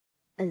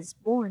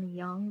Osborne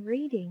Young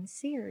Reading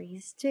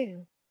Series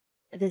 2,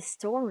 The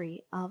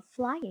Story of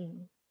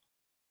Flying.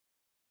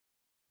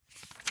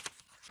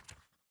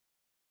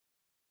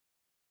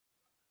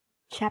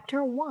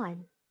 Chapter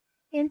 1,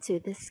 Into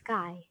the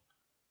Sky.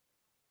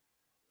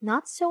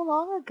 Not so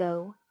long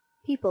ago,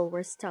 people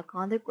were stuck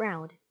on the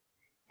ground.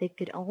 They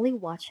could only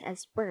watch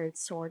as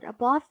birds soared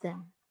above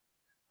them.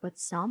 But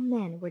some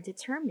men were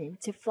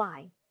determined to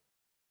fly.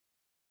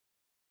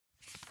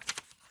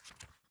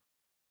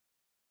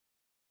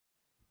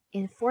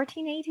 In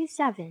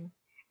 1487,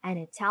 an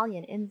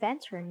Italian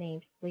inventor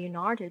named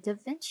Leonardo da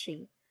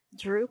Vinci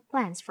drew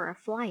plans for a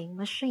flying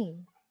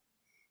machine.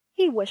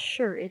 He was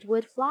sure it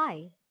would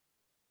fly.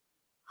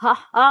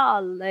 "Ha ha,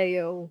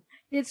 Leo!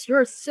 It's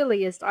your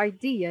silliest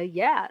idea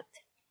yet!"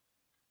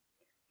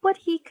 But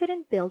he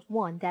couldn't build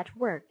one that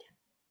worked,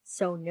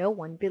 so no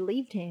one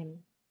believed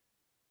him.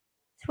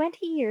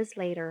 20 years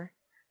later,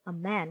 a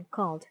man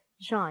called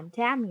John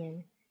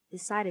Damien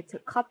decided to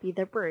copy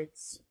the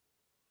birds.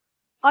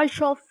 "I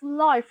shall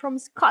fly from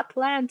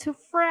Scotland to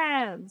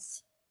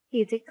France,"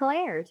 he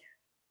declared.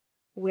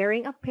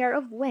 Wearing a pair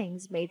of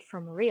wings made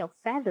from real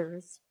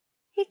feathers,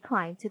 he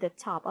climbed to the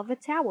top of a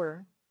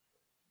tower.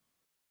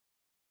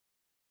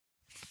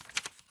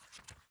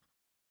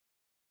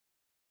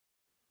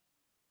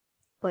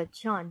 But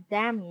John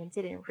Damien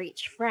didn't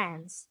reach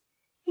France.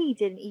 He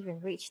didn't even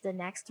reach the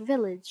next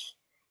village.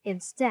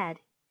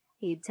 Instead,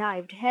 he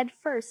dived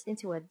headfirst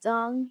into a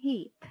dung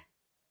heap.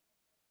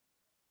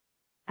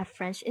 A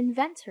French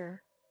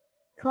inventor,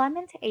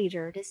 Clement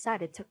Ader,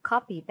 decided to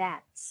copy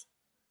bats.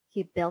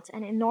 He built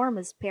an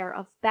enormous pair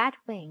of bat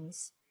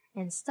wings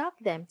and stuck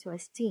them to a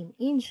steam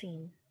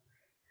engine.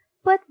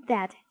 But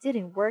that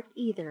didn't work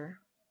either.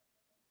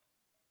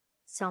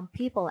 Some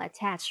people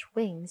attached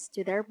wings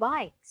to their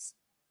bikes.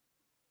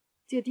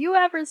 Did you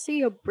ever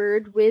see a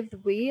bird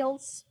with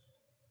wheels?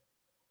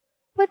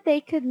 But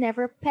they could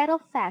never pedal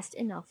fast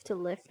enough to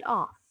lift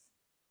off.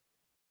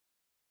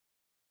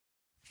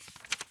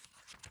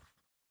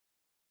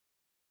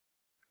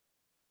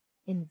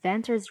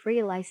 Inventors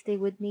realized they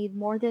would need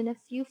more than a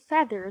few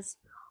feathers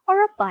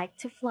or a bike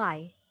to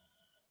fly.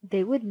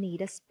 They would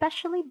need a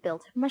specially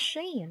built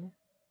machine.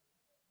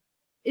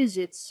 Is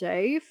it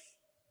safe?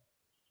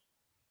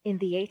 In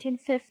the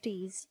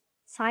 1850s,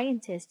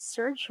 scientist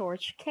Sir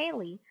George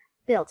Cayley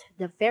built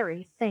the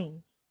very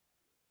thing.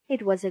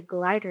 It was a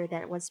glider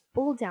that was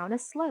pulled down a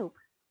slope.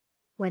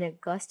 When a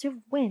gust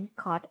of wind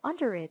caught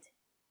under it,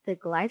 the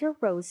glider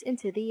rose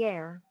into the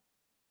air.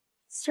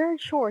 Sir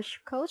George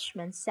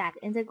Coachman sat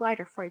in the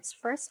glider for its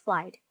first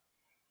flight.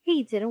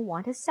 He didn't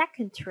want a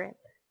second trip.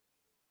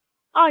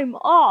 "I'm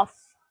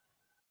off!"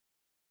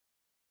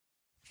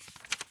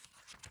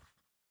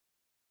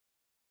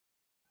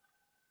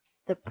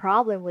 The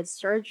problem with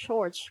Sir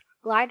George's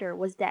glider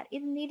was that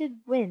it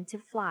needed wind to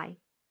fly.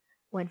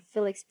 When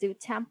Felix du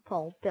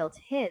Temple built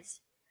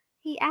his,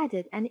 he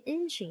added an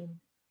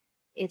engine.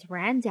 It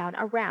ran down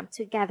a ramp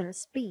to gather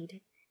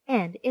speed,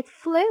 and it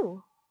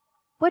flew.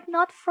 But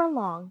not for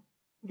long.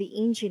 The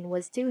engine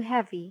was too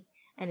heavy,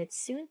 and it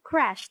soon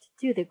crashed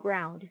to the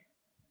ground.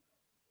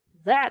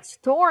 "That's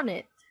torn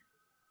it!"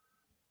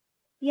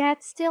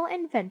 Yet still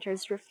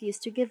inventors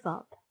refused to give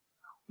up.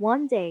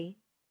 One day,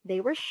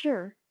 they were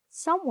sure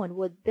someone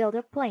would build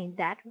a plane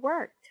that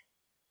worked.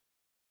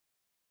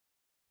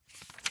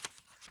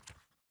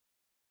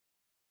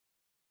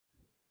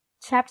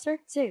 Chapter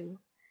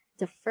 2,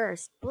 The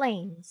First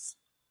Planes.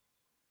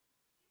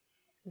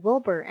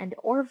 Wilbur and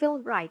Orville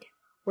Wright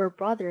were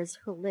brothers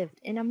who lived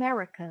in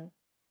America.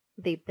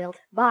 They built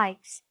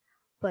bikes,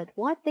 but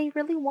what they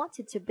really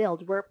wanted to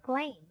build were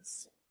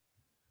planes.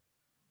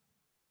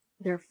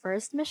 Their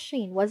first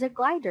machine was a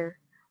glider,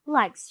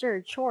 like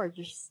Sir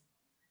George's.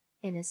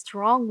 In a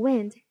strong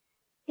wind,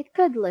 it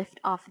could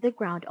lift off the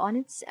ground on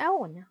its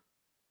own.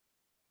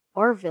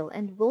 Orville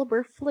and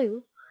Wilbur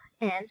flew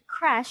and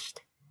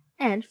crashed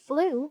and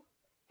flew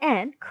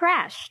and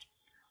crashed,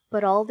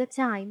 but all the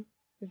time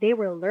they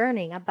were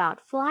learning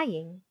about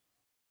flying.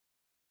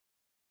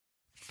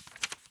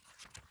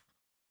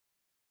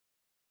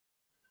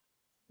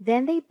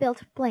 Then they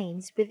built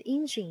planes with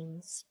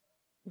engines.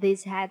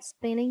 These had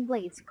spinning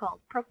blades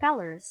called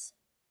propellers.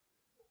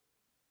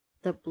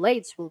 The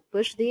blades will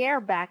push the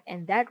air back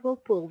and that will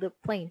pull the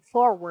plane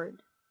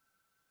forward.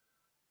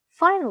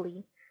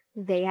 Finally,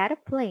 they had a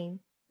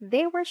plane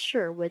they were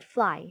sure would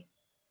fly.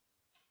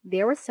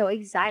 They were so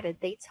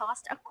excited they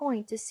tossed a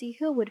coin to see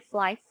who would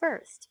fly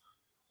first.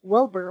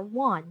 Wilbur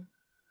won.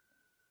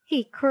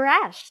 He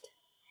crashed.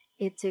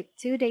 It took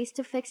 2 days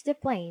to fix the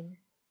plane.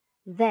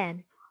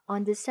 Then,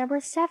 on December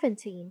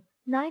 17,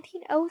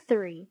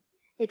 1903,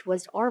 it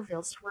was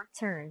Orville's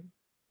turn.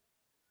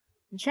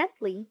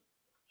 Gently,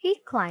 he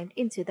climbed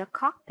into the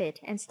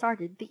cockpit and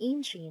started the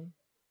engine.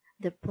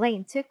 The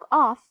plane took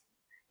off,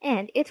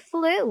 and it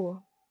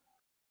flew.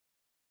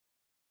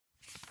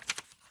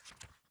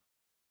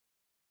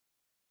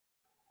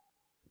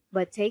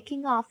 But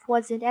taking off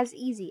wasn't as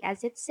easy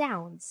as it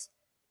sounds.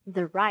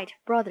 The Wright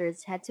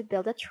brothers had to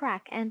build a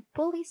track and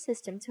pulley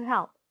system to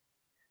help.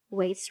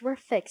 Weights were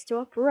fixed to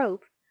a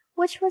rope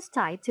which was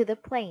tied to the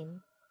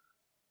plane.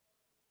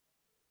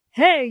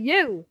 "Hey,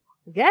 you!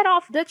 Get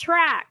off the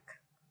track!"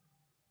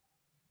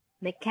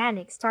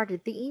 Mechanics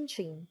started the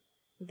engine.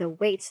 The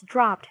weights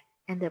dropped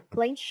and the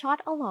plane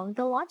shot along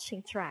the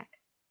launching track.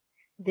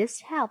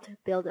 This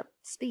helped build up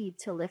speed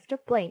to lift the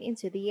plane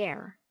into the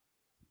air.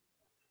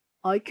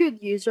 "I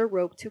could use a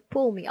rope to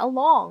pull me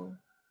along."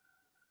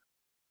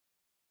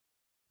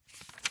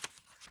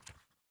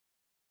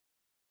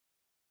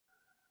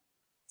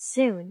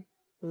 Soon,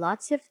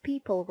 lots of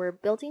people were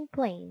building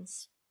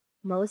planes.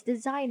 Most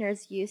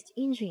designers used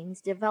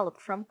engines developed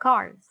from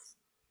cars.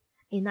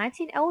 In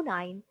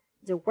 1909,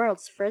 the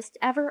world's first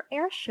ever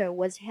air show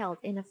was held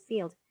in a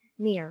field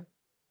near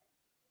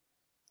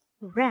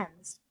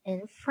Rennes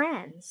in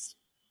France.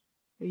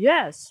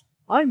 "Yes,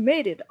 I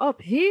made it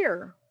up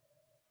here.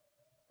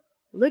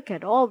 Look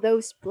at all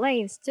those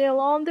planes still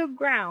on the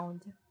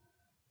ground."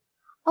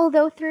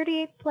 Although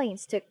 38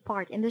 planes took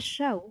part in the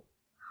show,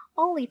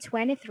 only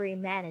 23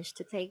 managed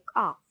to take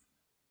off.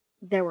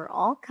 There were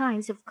all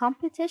kinds of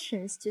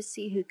competitions to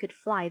see who could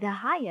fly the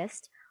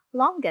highest,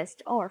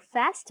 longest, or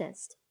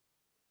fastest.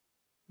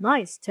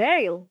 "Nice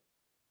tail!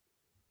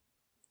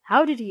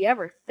 How did he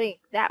ever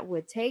think that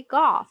would take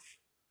off?"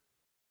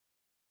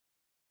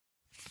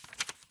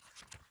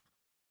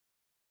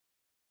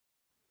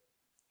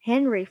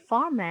 Henry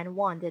Farman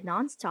won the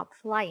nonstop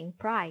flying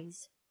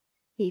prize.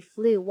 He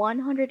flew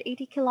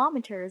 180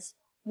 kilometers,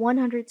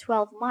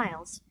 112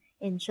 miles,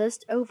 in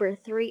just over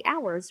 3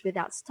 hours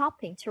without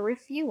stopping to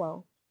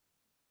refuel.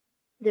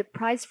 The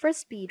prize for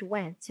speed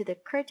went to the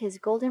Curtiss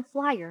Golden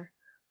Flyer,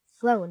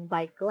 flown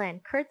by Glenn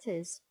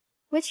Curtiss,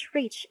 which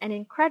reached an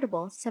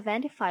incredible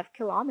 75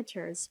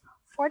 kilometers,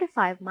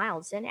 45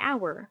 miles an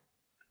hour.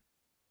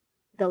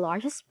 The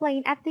largest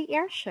plane at the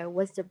air show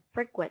was the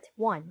Brickwitt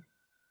 1.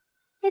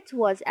 It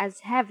was as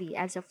heavy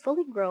as a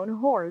fully grown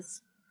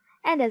horse,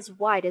 and as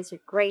wide as a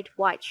great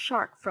white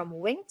shark from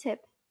wingtip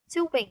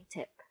to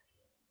wingtip.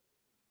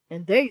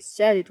 And they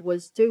said it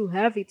was too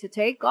heavy to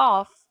take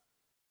off.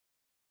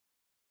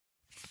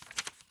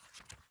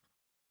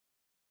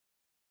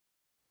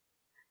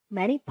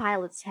 Many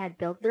pilots had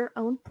built their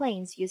own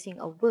planes using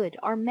a wood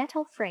or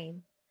metal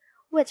frame,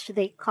 which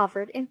they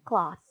covered in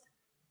cloth,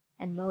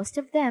 and most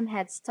of them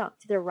had stuck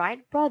to the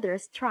Wright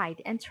brothers'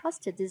 tried and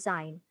trusted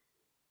design,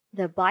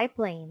 the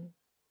biplane.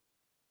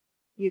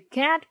 "You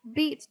can't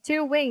beat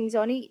two wings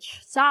on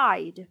each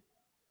side."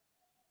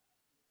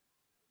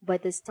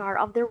 But the star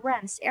of the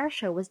Rennes air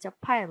show was the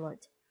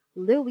pilot,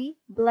 Louis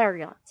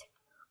Blériot.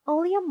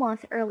 Only a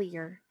month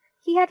earlier,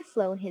 he had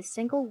flown his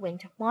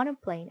single-winged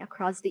monoplane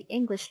across the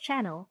English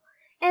Channel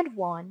and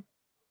won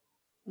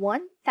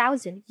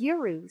 1,000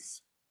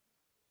 euros.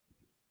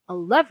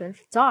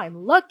 11th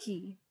time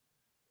lucky!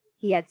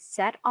 He had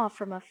set off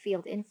from a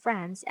field in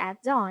France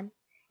at dawn,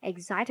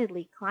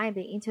 excitedly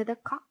climbing into the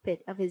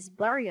cockpit of his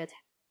Blériot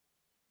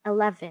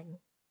 11.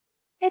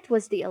 It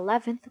was the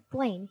 11th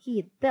plane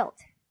he'd built.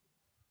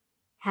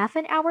 Half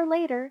an hour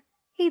later,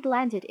 he'd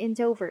landed in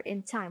Dover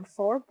in time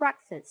for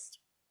breakfast.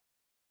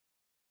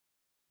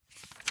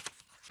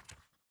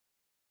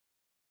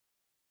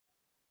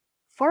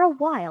 For a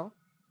while,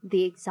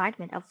 the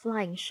excitement of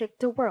flying shook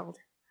the world,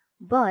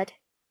 but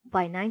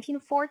by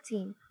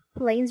 1914,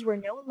 planes were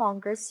no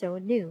longer so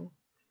new.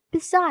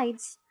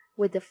 Besides,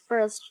 with the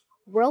First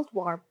World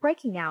War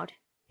breaking out,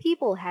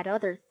 people had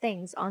other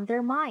things on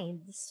their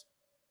minds.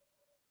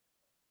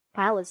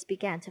 Pilots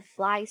began to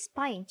fly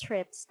spying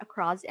trips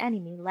across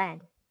enemy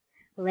land.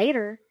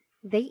 Later,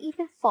 they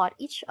even fought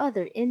each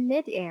other in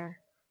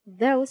midair,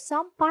 though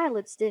some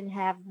pilots didn't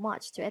have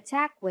much to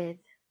attack with.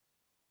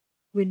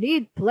 "We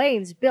need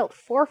planes built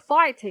for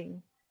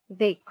fighting,"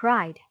 they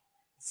cried.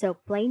 So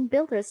plane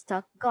builders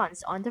stuck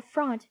guns on the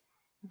front.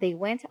 They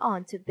went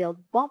on to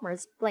build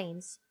bombers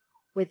planes,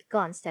 with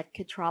guns that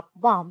could drop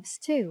bombs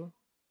too.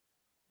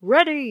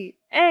 "Ready,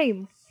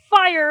 aim,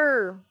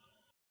 fire!"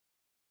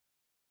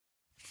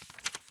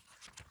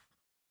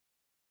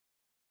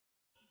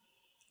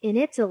 In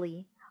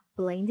Italy,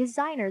 plane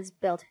designers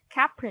built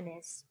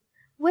Caprinis,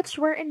 which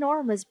were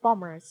enormous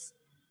bombers.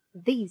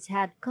 These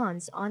had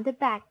guns on the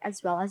back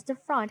as well as the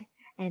front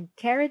and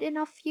carried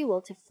enough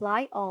fuel to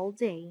fly all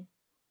day.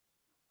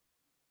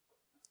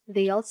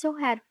 They also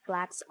had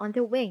flaps on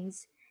the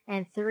wings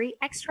and 3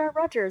 extra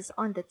rudders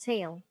on the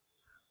tail,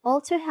 all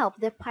to help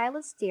the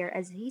pilot steer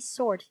as he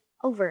soared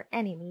over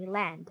enemy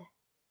land.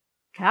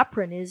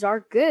 "Caprinis are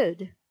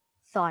good,"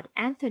 thought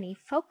Anthony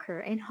Fokker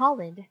in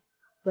Holland,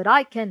 "but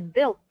I can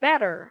build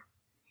better."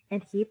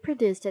 And he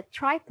produced a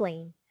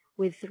triplane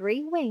with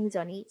 3 wings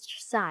on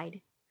each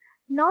side.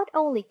 Not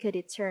only could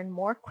it turn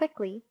more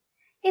quickly,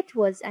 it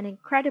was an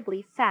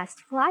incredibly fast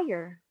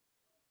flyer.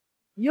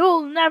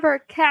 "You'll never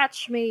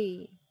catch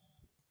me!"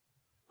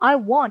 "I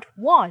want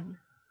one!"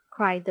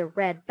 cried the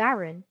Red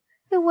Baron,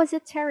 who was a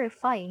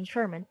terrifying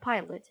German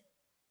pilot.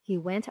 He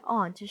went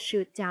on to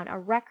shoot down a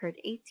record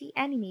 80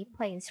 enemy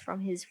planes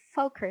from his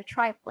Fokker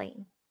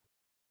triplane.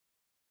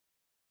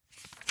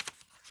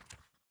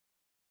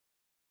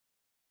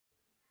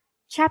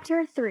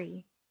 Chapter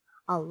 3: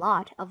 a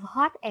lot of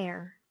hot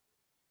air.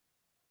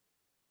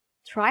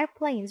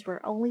 Triplanes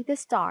were only the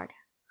start.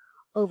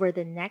 Over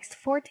the next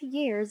 40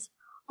 years,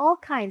 all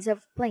kinds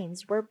of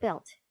planes were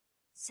built.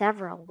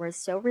 Several were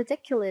so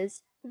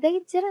ridiculous they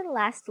didn't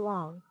last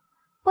long,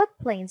 but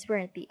planes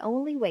weren't the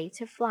only way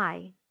to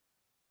fly.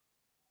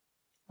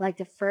 Like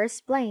the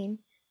first plane,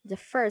 the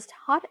first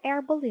hot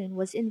air balloon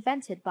was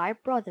invented by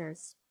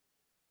brothers.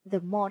 The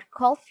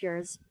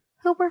Montgolfiers,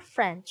 who were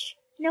French,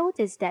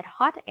 noticed that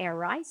hot air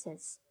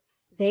rises.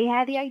 They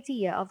had the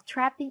idea of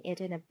trapping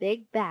it in a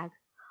big bag,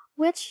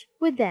 which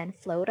would then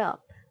float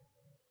up.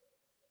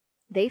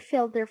 They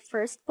filled their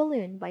first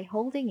balloon by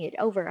holding it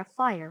over a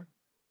fire.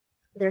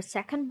 Their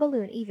second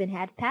balloon even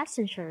had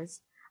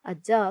passengers, a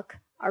duck,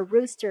 a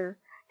rooster,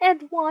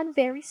 and one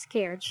very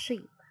scared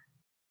sheep.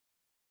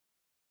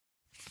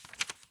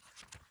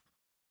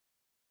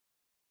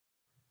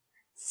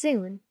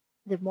 Soon,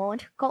 the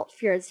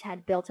Montgolfiers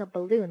had built a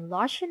balloon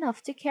large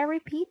enough to carry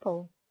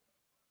people.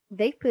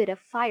 They put a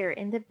fire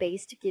in the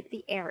base to keep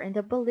the air in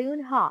the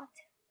balloon hot.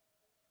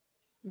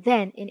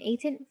 Then, in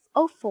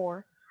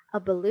 1804, a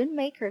balloon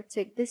maker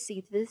took the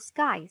sea to the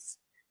skies,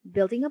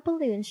 building a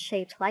balloon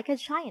shaped like a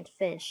giant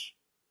fish.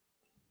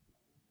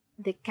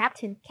 The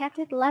captain kept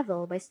it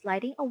level by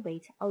sliding a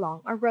weight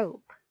along a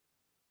rope.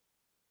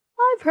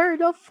 "I've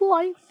heard of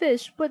flying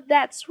fish, but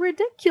that's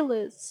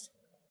ridiculous."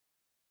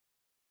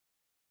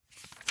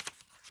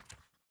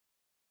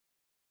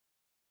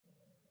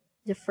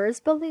 The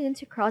first balloon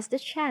to cross the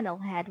channel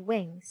had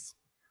wings,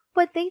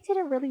 but they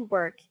didn't really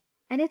work,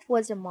 and it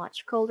was a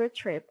much colder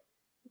trip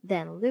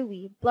than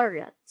Louis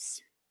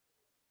Blériot's.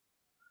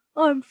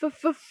 "I'm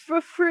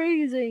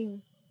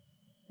freezing."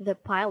 The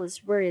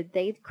pilots worried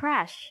they'd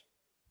crash.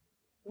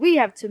 "We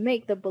have to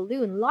make the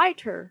balloon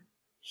lighter,"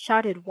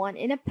 shouted one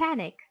in a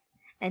panic,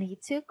 and he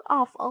took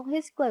off all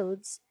his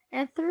clothes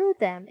and threw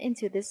them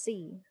into the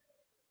sea.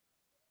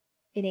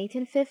 In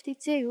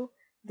 1852,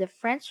 the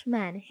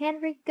Frenchman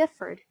Henry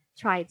Giffard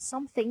tried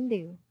something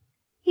new.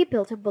 He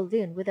built a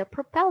balloon with a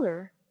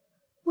propeller,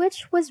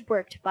 which was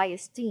worked by a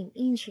steam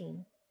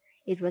engine.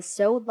 It was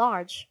so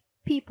large,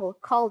 people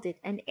called it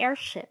an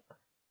airship.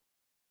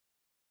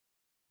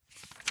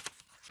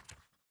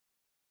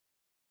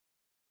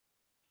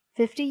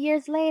 "50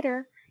 years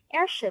later,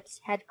 airships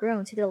had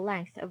grown to the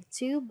length of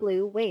two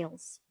blue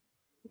whales.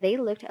 They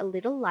looked a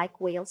little like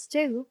whales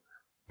too,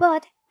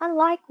 but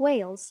unlike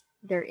whales,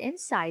 their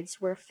insides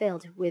were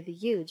filled with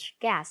huge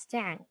gas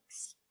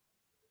tanks.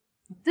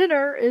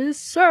 "Dinner is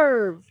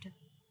served!"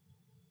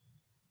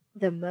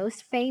 The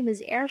most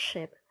famous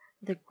airship,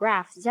 the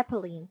Graf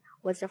Zeppelin,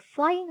 was a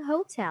flying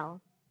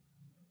hotel.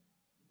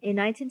 In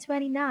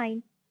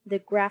 1929, the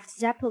Graf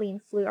Zeppelin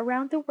flew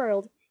around the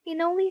world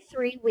in only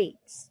 3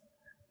 weeks.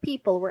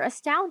 People were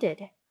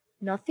astounded.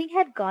 Nothing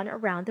had gone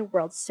around the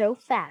world so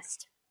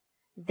fast.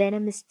 Then a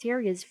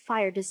mysterious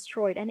fire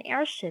destroyed an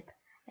airship,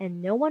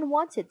 and no one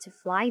wanted to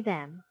fly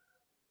them.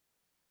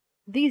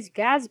 "These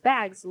gas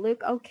bags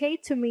look okay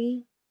to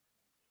me."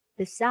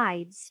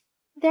 Besides,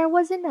 there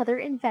was another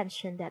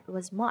invention that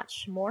was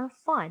much more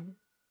fun.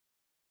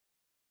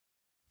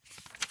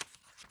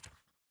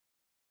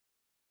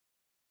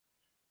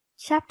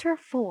 Chapter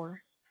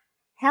 4: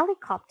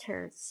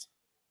 Helicopters.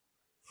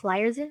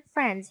 Flyers in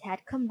France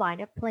had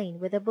combined a plane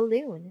with a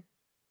balloon.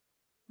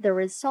 The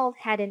result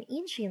had an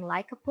engine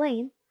like a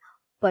plane,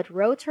 but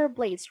rotor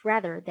blades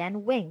rather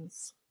than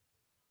wings.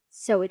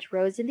 So it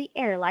rose in the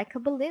air like a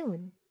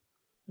balloon.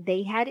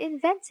 They had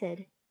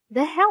invented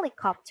the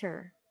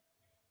helicopter.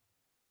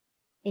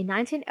 In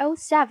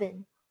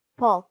 1907,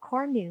 Paul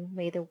Cornu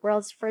made the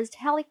world's first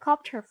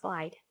helicopter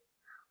flight.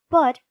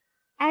 But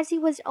as he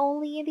was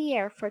only in the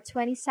air for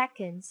 20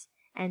 seconds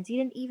and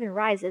didn't even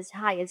rise as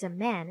high as a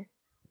man,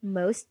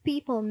 most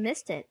people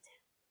missed it.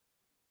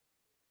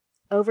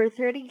 Over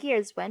 30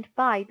 years went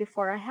by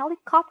before a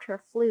helicopter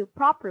flew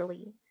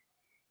properly.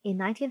 In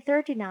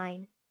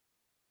 1939,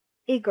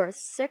 Igor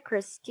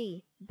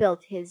Sikorsky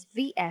built his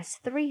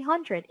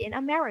VS-300 in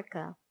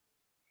America,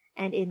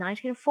 and in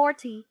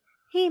 1940,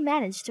 he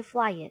managed to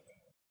fly it.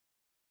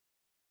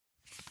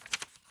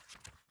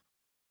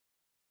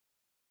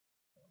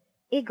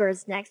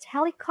 Igor's next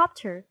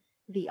helicopter,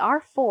 the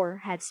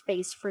R-4, had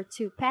space for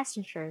 2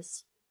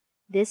 passengers.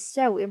 This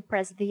so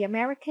impressed the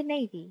American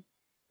Navy,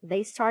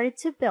 they started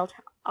to build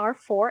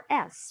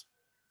R-4S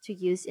to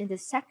use in the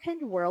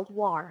Second World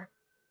War.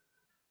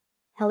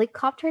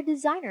 Helicopter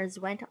designers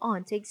went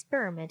on to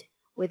experiment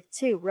with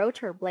 2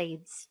 rotor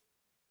blades.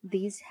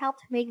 These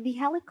helped make the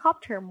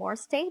helicopter more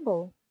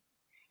stable.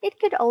 It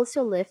could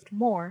also lift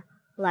more,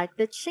 like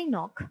the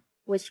Chinook,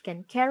 which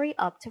can carry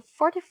up to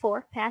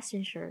 44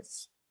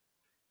 passengers.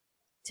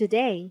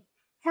 Today,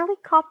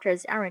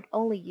 helicopters aren't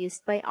only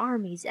used by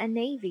armies and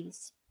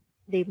navies.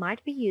 They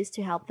might be used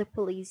to help the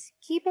police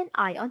keep an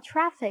eye on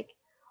traffic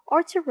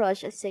or to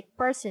rush a sick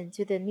person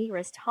to the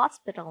nearest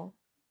hospital.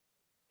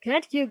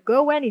 "Can't you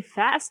go any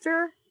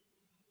faster?"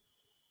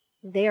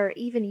 They are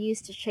even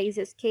used to chase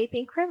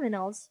escaping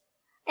criminals,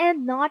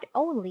 and not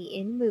only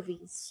in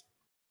movies.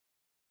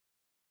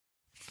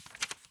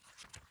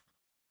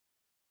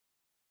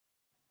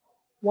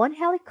 One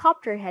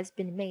helicopter has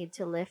been made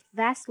to lift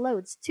vast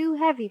loads too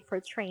heavy for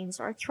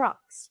trains or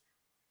trucks.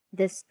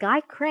 The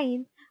sky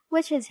crane,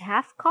 which is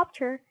half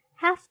copter,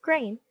 half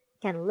crane,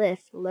 can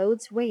lift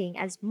loads weighing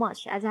as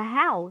much as a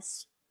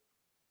house.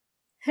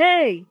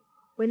 Hey,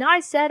 when I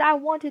said I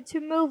wanted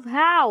to move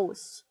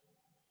house!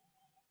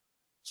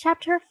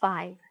 Chapter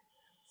 5.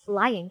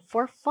 Flying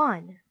for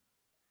Fun.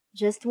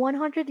 Just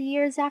 100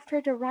 years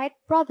after the Wright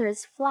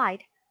brothers'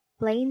 flight,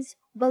 planes,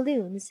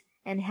 balloons,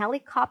 and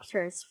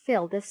helicopters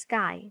filled the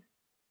sky.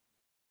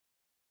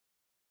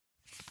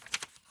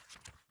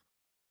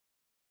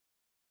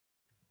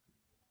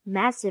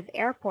 Massive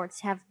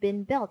airports have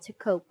been built to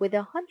cope with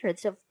the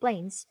hundreds of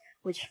planes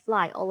which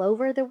fly all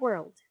over the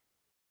world.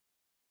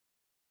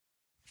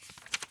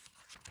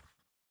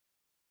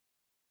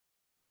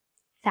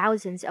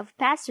 Thousands of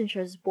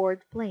passengers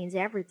board planes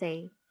every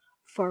day,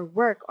 for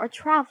work or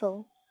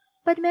travel,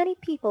 but many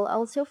people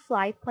also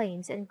fly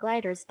planes and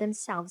gliders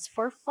themselves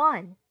for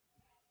fun.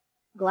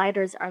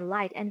 Gliders are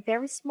light and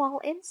very small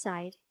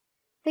inside.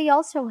 They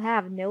also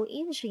have no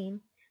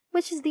engine,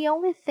 which is the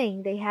only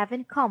thing they have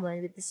in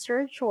common with the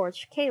Sir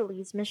George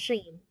Cayley's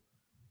machine.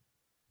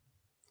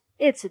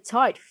 It's a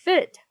tight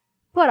fit,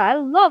 but I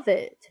love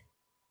it.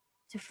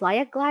 To fly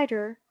a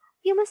glider,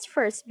 you must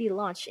first be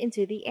launched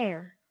into the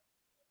air.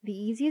 The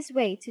easiest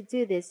way to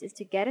do this is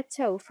to get a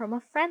tow from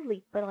a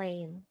friendly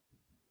plane.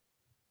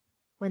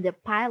 When the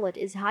pilot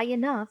is high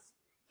enough,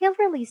 he'll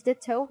release the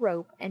tow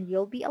rope and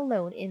you'll be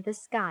alone in the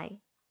sky.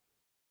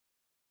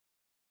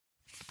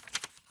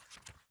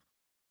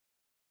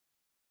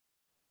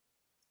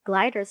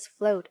 Gliders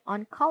float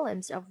on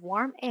columns of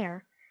warm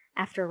air.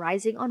 After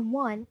rising on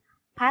one,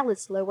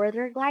 pilots lower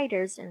their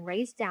gliders and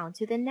race down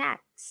to the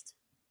next.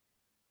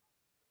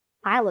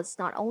 Pilots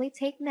not only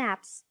take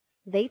naps,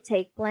 they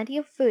take plenty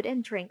of food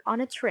and drink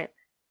on a trip.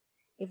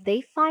 If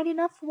they find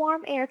enough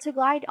warm air to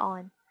glide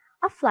on,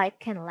 a flight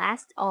can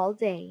last all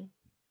day.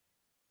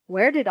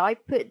 Where did I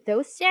put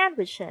those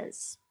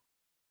sandwiches?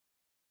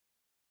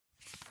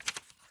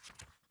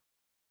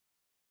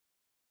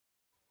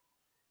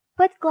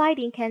 But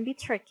gliding can be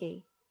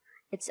tricky.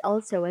 It's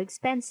also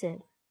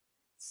expensive.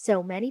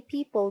 So many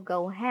people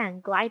go hang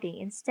gliding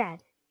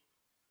instead.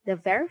 The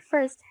very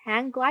first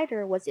hang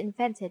glider was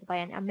invented by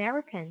an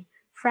American,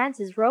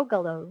 Francis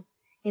Rogallo,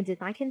 in the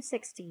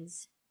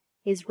 1960s.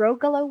 His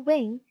Rogallo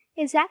wing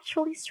is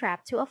actually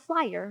strapped to a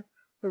flyer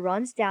who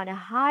runs down a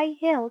high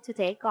hill to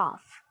take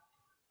off.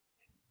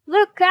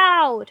 Look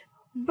out!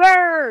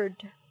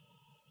 Bird!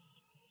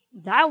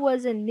 That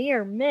was a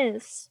near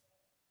miss.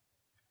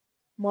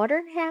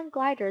 Modern hang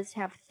gliders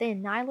have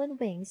thin nylon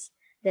wings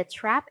that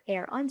trap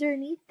air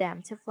underneath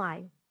them to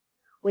fly.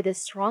 With a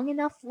strong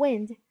enough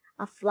wind,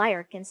 a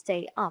flyer can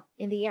stay up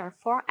in the air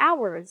for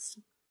hours.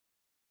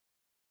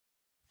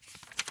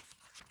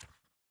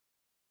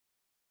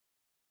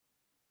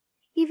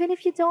 Even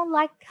if you don't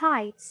like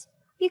heights,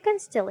 you can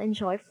still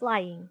enjoy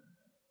flying.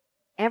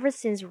 Ever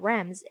since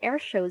REM's air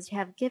shows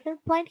have given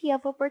plenty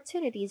of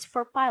opportunities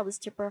for pilots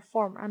to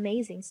perform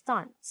amazing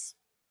stunts.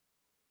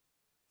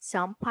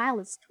 Some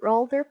pilots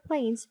roll their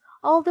planes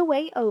all the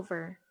way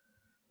over.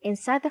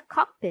 Inside the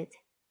cockpit,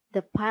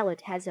 the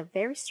pilot has a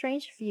very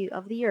strange view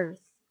of the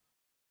Earth.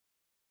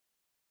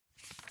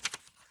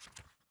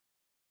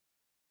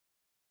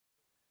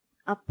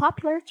 A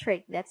popular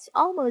trick that's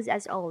almost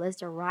as old as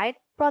the Wright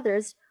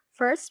brothers'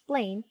 first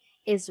plane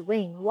is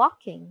wing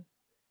walking.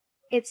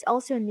 It's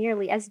also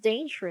nearly as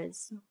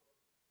dangerous.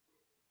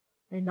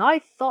 And I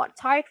thought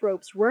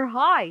tightropes were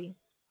high.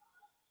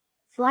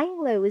 Flying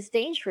low is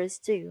dangerous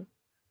too,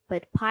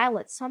 but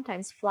pilots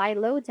sometimes fly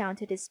low down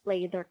to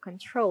display their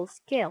control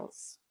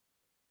skills.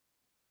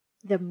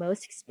 The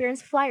most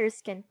experienced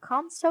flyers can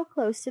come so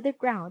close to the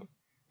ground,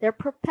 their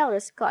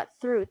propellers cut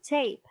through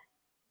tape.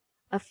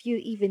 A few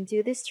even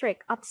do this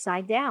trick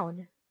upside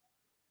down.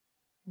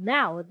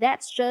 Now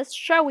that's just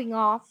showing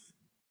off.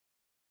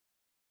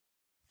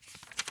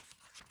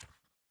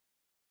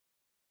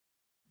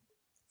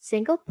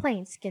 Single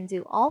planes can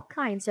do all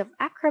kinds of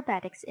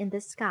acrobatics in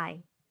the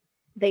sky.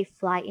 They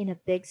fly in a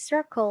big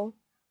circle,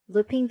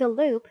 looping the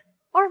loop,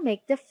 or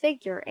make the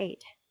figure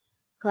eight.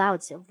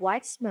 Clouds of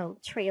white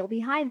smoke trail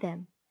behind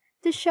them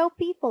to show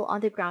people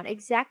on the ground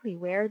exactly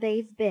where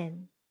they've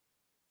been.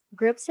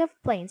 Groups of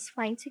planes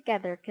flying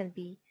together can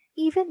be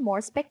even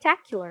more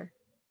spectacular.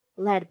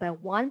 Led by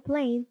one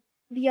plane,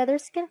 the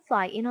others can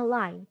fly in a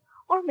line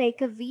or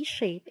make a V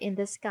shape in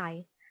the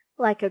sky,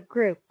 like a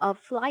group of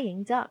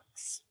flying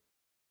ducks.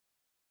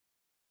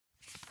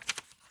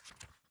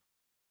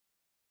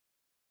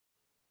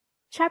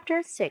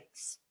 Chapter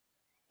 6.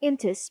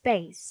 Into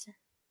Space.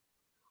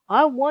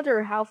 I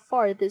wonder how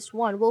far this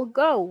one will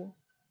go.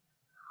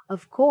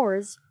 Of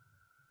course,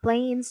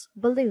 planes,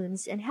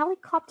 balloons, and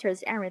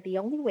helicopters aren't the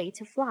only way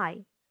to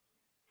fly.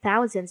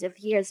 Thousands of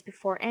years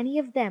before any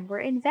of them were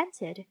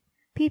invented,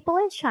 people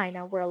in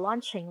China were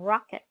launching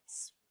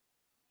rockets.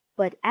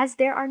 But as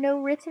there are no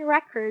written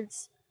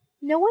records,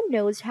 no one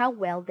knows how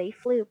well they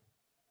flew.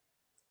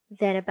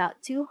 Then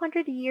about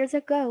 200 years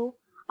ago,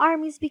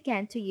 armies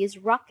began to use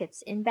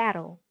rockets in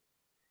battle.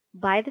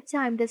 By the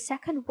time the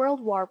Second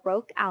World War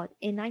broke out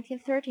in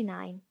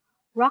 1939,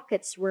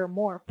 rockets were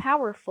more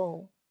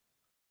powerful.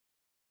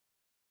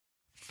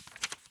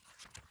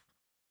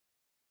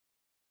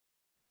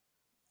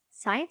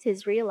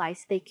 Scientists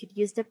realized they could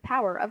use the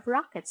power of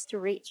rockets to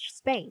reach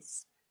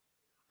space.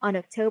 On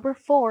October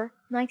 4,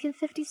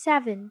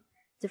 1957,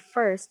 the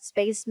first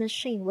space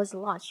machine was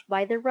launched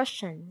by the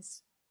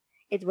Russians.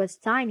 It was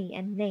tiny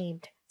and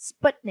named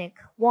Sputnik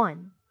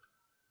 1.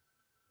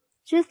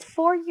 Just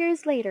 4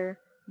 years later,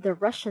 the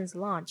Russians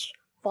launched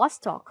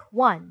Vostok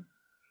 1.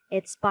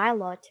 Its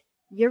pilot,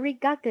 Yuri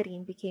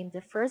Gagarin, became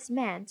the first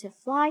man to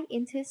fly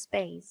into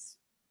space.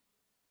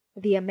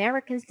 The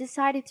Americans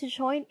decided to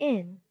join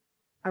in.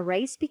 A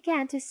race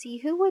began to see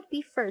who would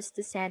be first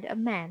to send a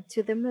man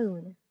to the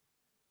moon.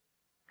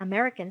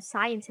 American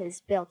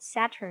scientists built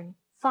Saturn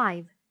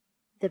V,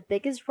 the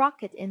biggest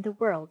rocket in the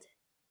world.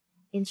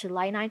 In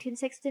July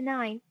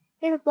 1969,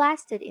 it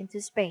blasted into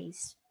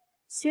space.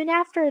 Soon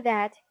after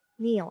that,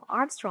 Neil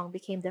Armstrong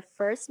became the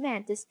first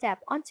man to step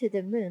onto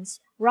the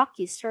moon's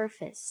rocky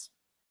surface.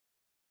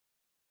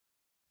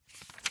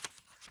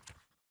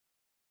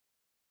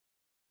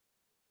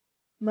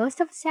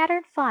 Most of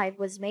Saturn V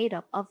was made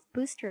up of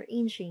booster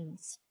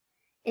engines.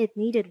 It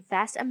needed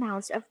vast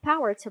amounts of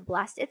power to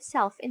blast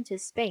itself into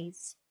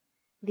space.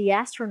 The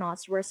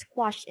astronauts were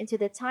squashed into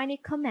the tiny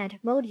command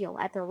module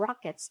at the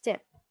rocket's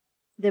tip.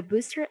 The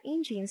booster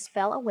engines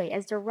fell away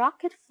as the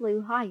rocket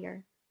flew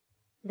higher.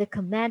 The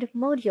command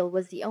module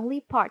was the only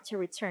part to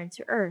return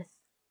to Earth.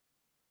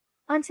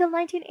 Until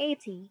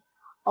 1980,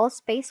 all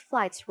space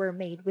flights were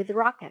made with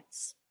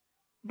rockets.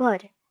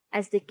 But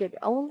as they could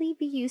only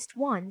be used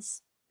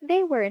once,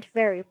 they weren't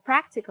very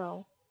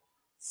practical.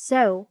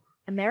 So,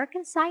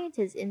 American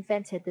scientists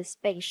invented the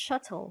space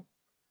shuttle.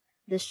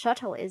 The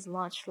shuttle is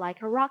launched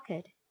like a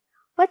rocket,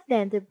 but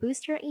then the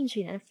booster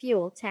engine and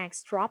fuel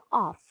tanks drop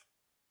off.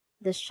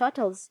 The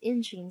shuttle's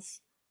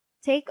engines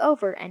take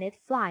over and it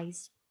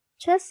flies,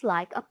 just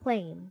like a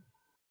plane.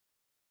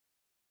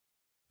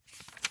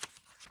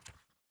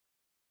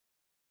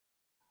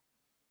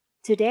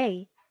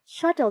 Today,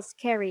 shuttles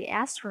carry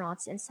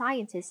astronauts and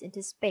scientists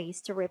into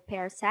space to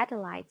repair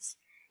satellites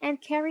and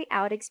carry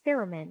out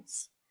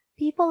experiments.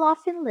 People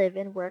often live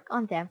and work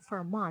on them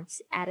for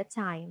months at a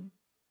time.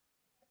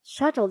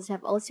 Shuttles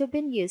have also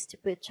been used to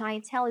put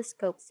giant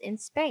telescopes in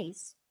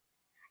space.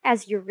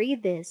 As you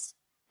read this,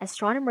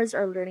 astronomers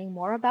are learning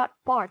more about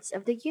parts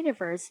of the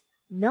universe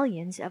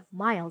millions of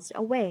miles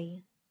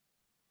away.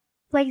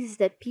 Places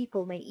that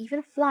people may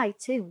even fly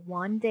to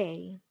one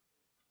day.